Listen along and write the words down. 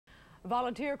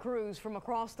Volunteer crews from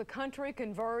across the country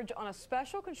converge on a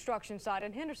special construction site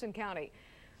in Henderson County.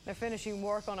 They're finishing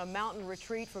work on a mountain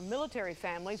retreat for military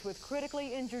families with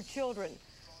critically injured children.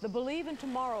 The Believe in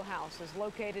Tomorrow house is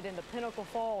located in the Pinnacle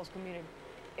Falls community.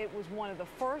 It was one of the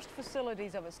first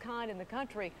facilities of its kind in the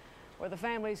country where the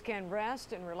families can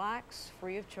rest and relax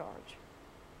free of charge.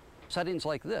 Settings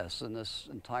like this and this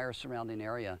entire surrounding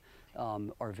area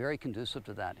are very conducive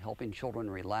to that, helping children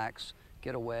relax,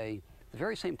 get away. The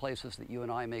very same places that you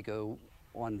and I may go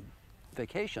on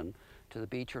vacation, to the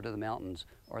beach or to the mountains,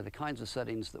 are the kinds of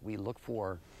settings that we look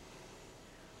for.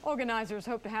 Organizers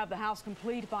hope to have the house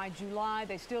complete by July.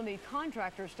 They still need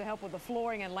contractors to help with the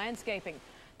flooring and landscaping.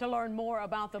 To learn more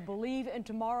about the Believe in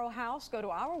Tomorrow house, go to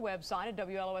our website at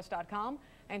WLOS.com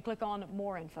and click on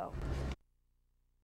More Info.